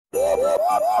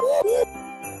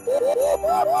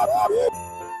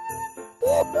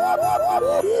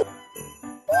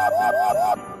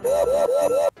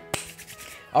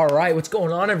Alright, what's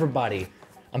going on, everybody?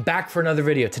 I'm back for another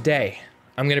video. Today,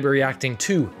 I'm gonna be reacting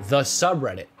to the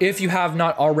subreddit. If you have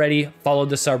not already followed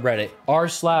the subreddit,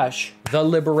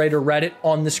 r/TheLiberatorReddit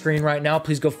on the screen right now.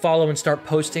 Please go follow and start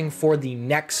posting for the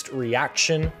next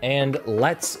reaction. And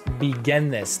let's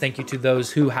begin this. Thank you to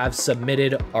those who have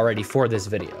submitted already for this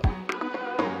video.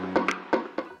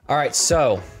 Alright,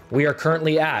 so we are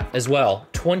currently at, as well,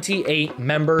 28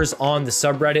 members on the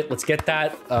subreddit. Let's get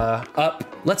that up.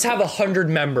 Let's have 100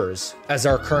 members as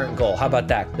our current goal. How about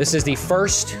that? This is the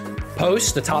first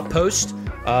post, the top post.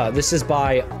 This is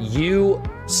by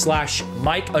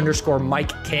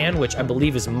u/Mike_MikeCan, which I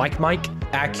believe is Mike.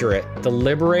 Accurate. The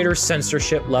Liberator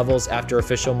censorship levels after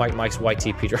official Mike's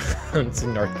YT Peter hunts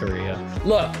in North Korea.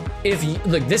 Look,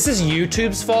 look, this is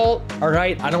YouTube's fault, all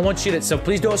right? I don't want you to, so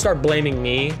please don't start blaming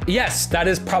me. Yes, that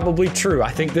is probably true. I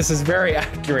think this is very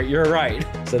accurate. You're right.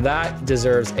 So that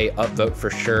deserves a upvote for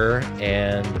sure.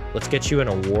 And let's get you an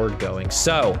award going.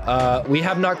 So we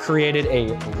have not created a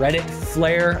Reddit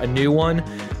flare, a new one.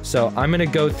 So I'm gonna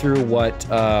go through what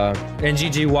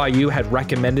NGGYU had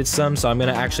recommended some. So I'm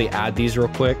gonna actually add these real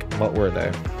quick. What were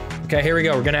they? Okay, here we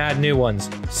go. We're gonna add new ones.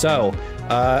 So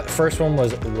first one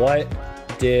was, what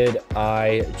did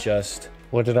I just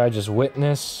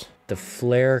witness? The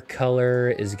flare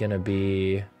color is gonna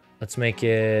be, let's make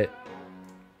it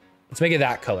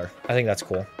that color. I think that's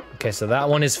cool. Okay, so that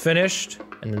one is finished.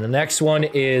 And then the next one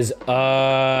is,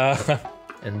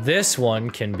 and this one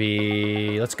can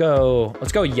be, let's go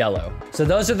yellow. So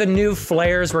those are the new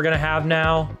flares we're gonna have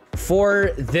now.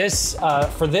 For this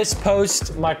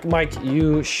post, Mike,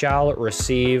 you shall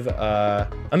receive, I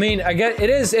mean, I get, it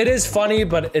is funny,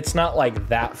 but it's not like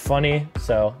that funny.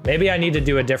 So maybe I need to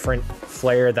do a different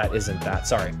flare that isn't that,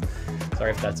 sorry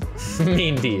if that's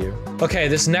mean to you. Okay,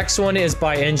 this next one is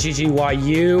by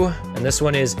NGGYU, and this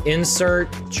one is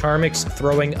insert Charmix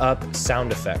throwing up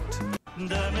sound effect.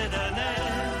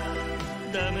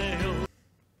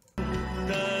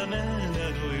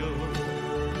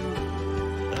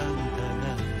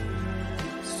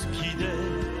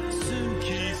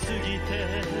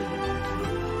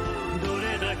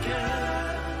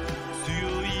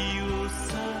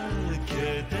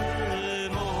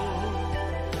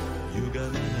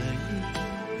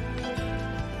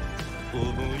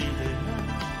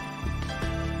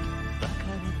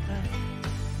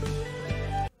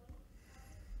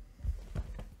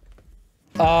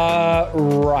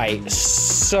 Right,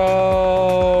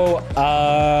 so,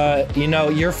 you know,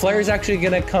 your flare is actually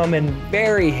gonna come in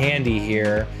very handy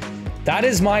here. That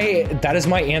is my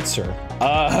answer.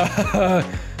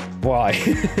 Why?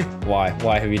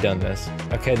 Why have you done this?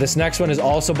 Okay, this next one is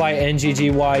also by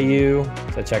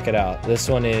NGGYU, so check it out. This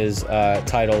one is,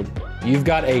 titled, "You've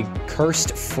Got a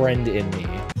Cursed Friend in Me."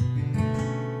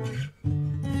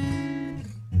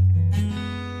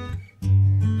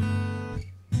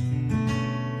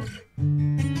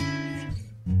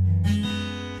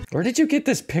 Where did you get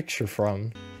this picture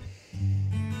from?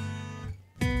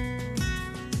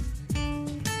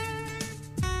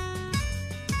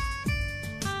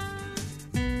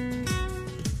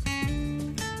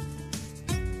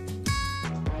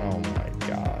 Oh my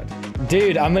god.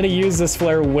 Dude, I'm gonna use this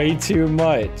flare way too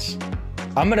much.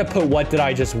 I'm gonna put what did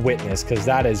I just witness, because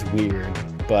that is weird.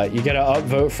 But you gotta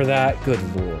upvote for that, good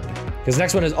lord. Because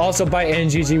next one is also by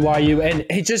NGGYU, and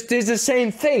he just does the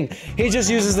same thing. He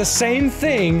just uses the same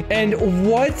thing, and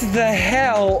what the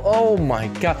hell? Oh my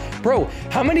god. Bro,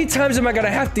 how many times am I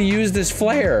gonna have to use this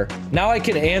flare? Now I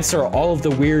can answer all of the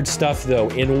weird stuff, though,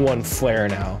 in one flare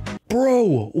now.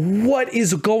 Bro, what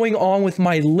is going on with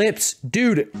my lips?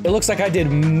 Dude, it looks like I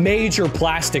did major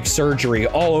plastic surgery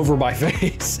all over my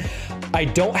face. I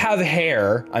don't have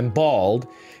hair, I'm bald.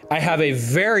 I have a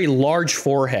very large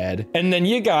forehead, and then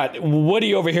you got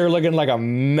Woody over here looking like a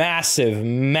massive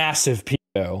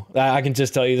pedo. I can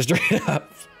just tell you straight up.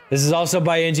 This is also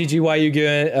by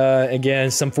NGGYU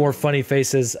again, some more funny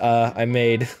faces I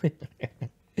made.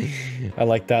 I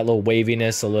like that little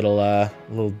waviness, a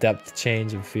little depth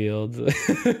change in field.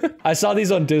 I saw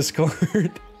these on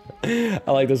Discord. I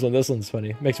like this one. This one's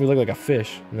funny. Makes me look like a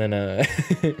fish. And then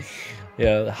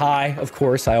yeah, high, of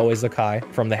course. I always look high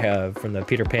from the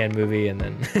Peter Pan movie, and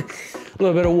then a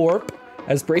little bit of warp,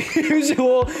 as per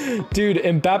usual. Dude,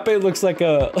 Mbappe looks like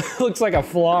a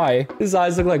fly. His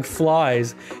eyes look like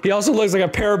flies. He also looks like a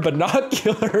pair of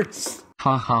binoculars.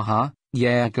 Ha ha ha.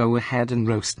 Yeah, go ahead and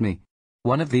roast me.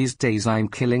 One of these days I'm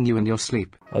killing you in your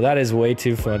sleep. Oh, that is way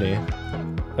too funny.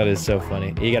 That is so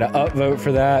funny. You gotta upvote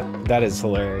for that. That is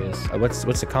hilarious.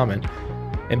 What's the comment?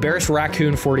 Embarrassed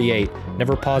Raccoon 48.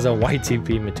 Never pause on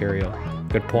YTP material.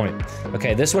 Good point.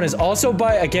 Okay, this one is also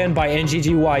again by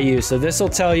NGGYU. So this will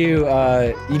tell you,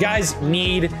 you guys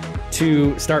need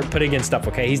to start putting in stuff,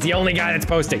 okay? He's the only guy that's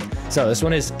posting. So this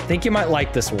one is, I think you might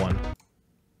like this one.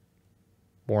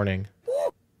 Warning.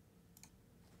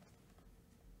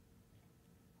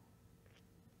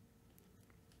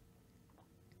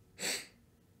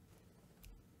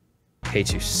 I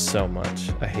hate you so much.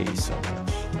 I hate you so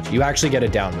much. You actually get a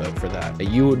downvote for that.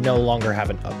 You would no longer have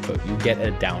an upvote. You get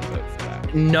a downvote for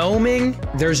that. Gnoming,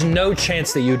 there's no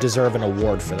chance that you deserve an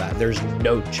award for that. There's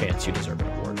no chance you deserve an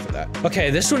award for that. Okay,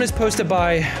 this one is posted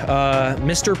by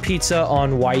Mr. Pizza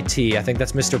on YT. I think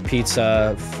that's Mr.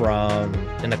 Pizza from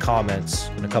in the comments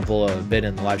in a couple of bit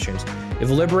in the live streams. If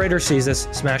Liberator sees this,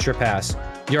 smash your pass.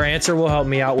 Your answer will help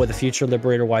me out with a future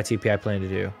Liberator YTP I plan to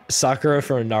do. Sakura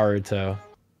from Naruto.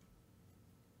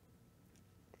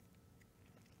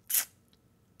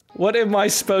 What am I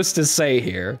supposed to say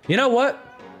here? You know what?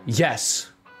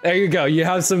 Yes. There you go. You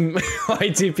have some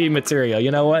YTP material. You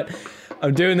know what?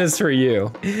 I'm doing this for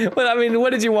you. But I mean,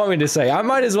 what did you want me to say? I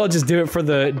might as well just do it for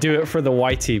the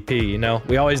YTP, you know?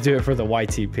 We always do it for the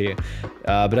YTP.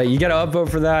 But you gotta upvote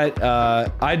for that.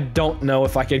 I don't know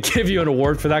if I could give you an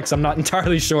award for that because I'm not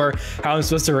entirely sure how I'm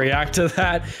supposed to react to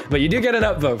that. But you do get an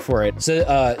upvote for it.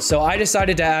 So I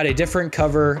decided to add a different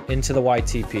cover into the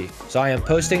YTP. So I am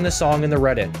posting the song in the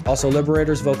Reddit. Also,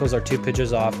 Liberator's vocals are 2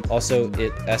 pitches off. Also,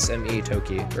 SME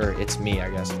Toki, or it's me,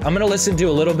 I guess. I'm gonna listen to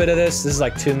a little bit of this. This is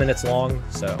like 2 minutes long.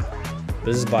 So,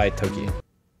 this is by Toki.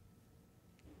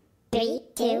 3,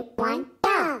 2, 1,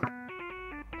 go!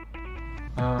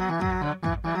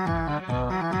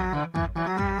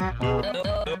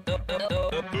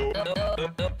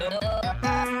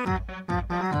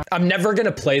 I'm never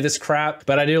gonna play this crap,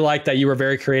 but I do like that you were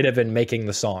very creative in making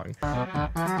the song.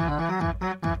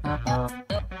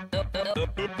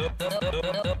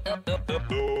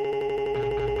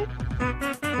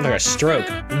 Like a stroke.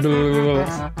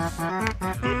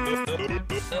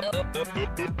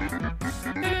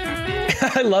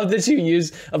 I love that you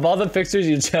use, of all the pictures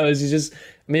you chose, you just,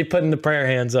 me putting the prayer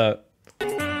hands up.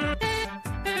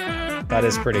 That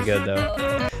is pretty good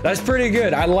though. That's pretty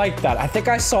good. I like that. I think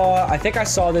I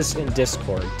saw this in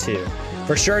Discord too.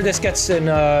 For sure this gets an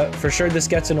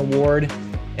award.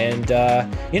 And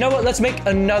you know what? Let's make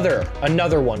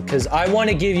another one because I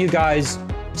want to give you guys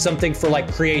something for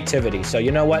like creativity. So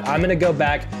you know what? I'm gonna go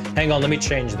back. Hang on, let me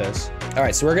change this. All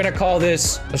right, so we're gonna call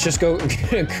this, let's just go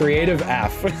creative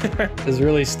AF. It's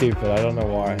really stupid, I don't know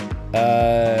why.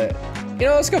 You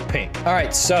know, let's go pink. All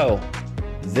right, so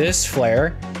this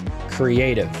flare,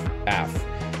 creative AF.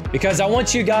 Because I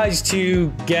want you guys to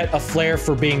get a flair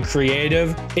for being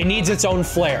creative. It needs its own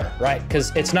flair, right?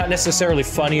 Because it's not necessarily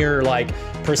funnier like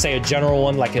per se a general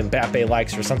one like Mbappe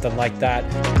likes or something like that.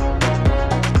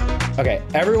 Okay,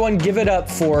 everyone give it up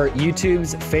for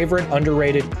YouTube's favorite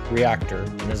underrated reactor.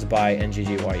 And this is by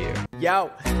NGGYU.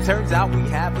 Yo, turns out we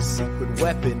have a secret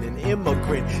weapon, an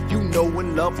immigrant. You know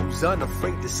in love who's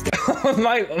unafraid to stay.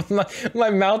 my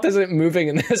mouth isn't moving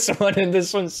in this one, and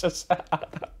this one's so sad.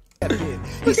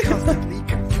 He's constantly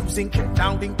confusing,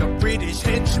 confounding the British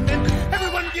henchmen.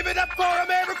 Everyone give it up for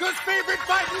America's favorite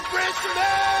fighting Frenchman.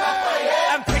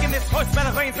 I'm taking this horseman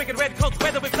of rain, drinking red coats,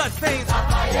 weather with blood stains.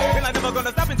 And I'm never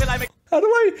gonna stop until I make. I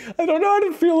don't know how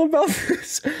to feel about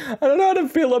this. I don't know how to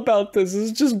feel about this.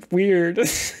 It's just weird.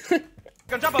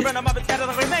 I'm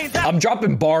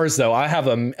dropping bars though. I have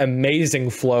an amazing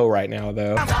flow right now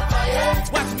though.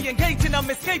 Watch me engaging them,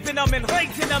 escaping them, and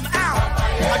rating them out.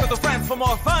 I go to France for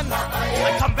more fun.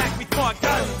 I come back with more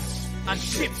guns.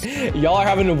 Y'all are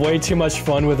having way too much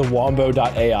fun with the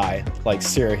wombo.ai. Like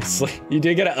seriously, you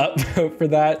did get an upvote for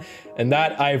that, and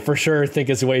that I for sure think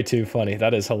is way too funny.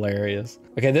 That is hilarious.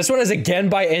 Okay, this one is again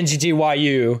by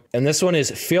NGGYU, and this one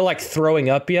is feel like throwing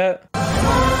up yet?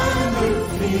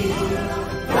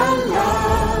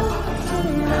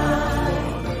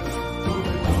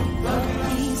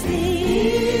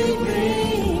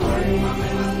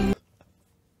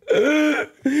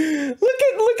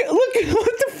 Look at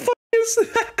what the fuck is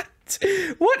that?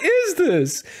 What is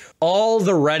this? All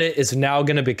the Reddit is now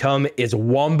gonna become is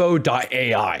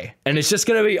wombo.ai, and it's just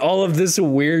gonna be all of this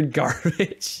weird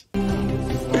garbage.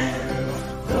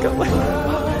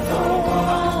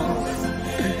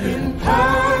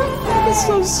 It's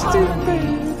so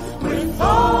stupid.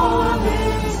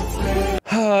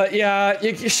 yeah,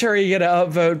 sure you get an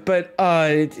upvote, but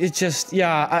it just,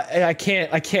 yeah, I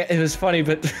can't, it was funny,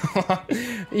 but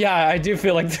yeah, I do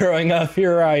feel like throwing up,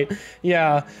 you're right.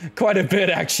 Yeah, quite a bit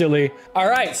actually. All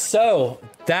right, so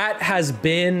that has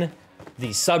been the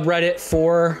subreddit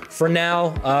for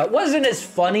now. It wasn't as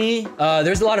funny.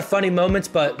 There's a lot of funny moments,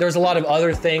 but there's a lot of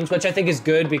other things, which I think is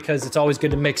good because it's always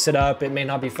good to mix it up. It may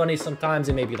not be funny sometimes.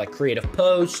 It may be like creative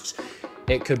posts.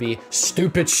 It could be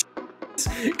stupid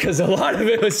because a lot of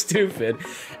it was stupid,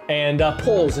 and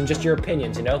polls and just your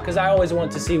opinions, you know, because I always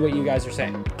want to see what you guys are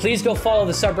saying. Please go follow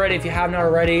the subreddit if you have not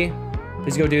already.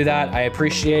 Please go do that. I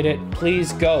appreciate it.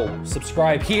 Please go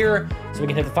subscribe here so we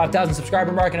can hit the 5,000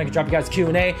 subscriber mark and I can drop you guys a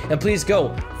Q&A. And please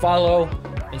go follow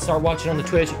and start watching on the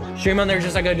Twitch. Stream on there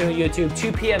just like I do on YouTube,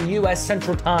 2 p.m. US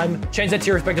Central Time. Change that to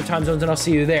your respective time zones and I'll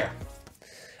see you there.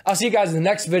 I'll see you guys in the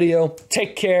next video.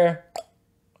 Take care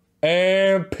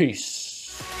and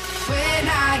peace. When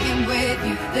I am with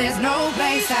you, there's no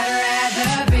place I'd rather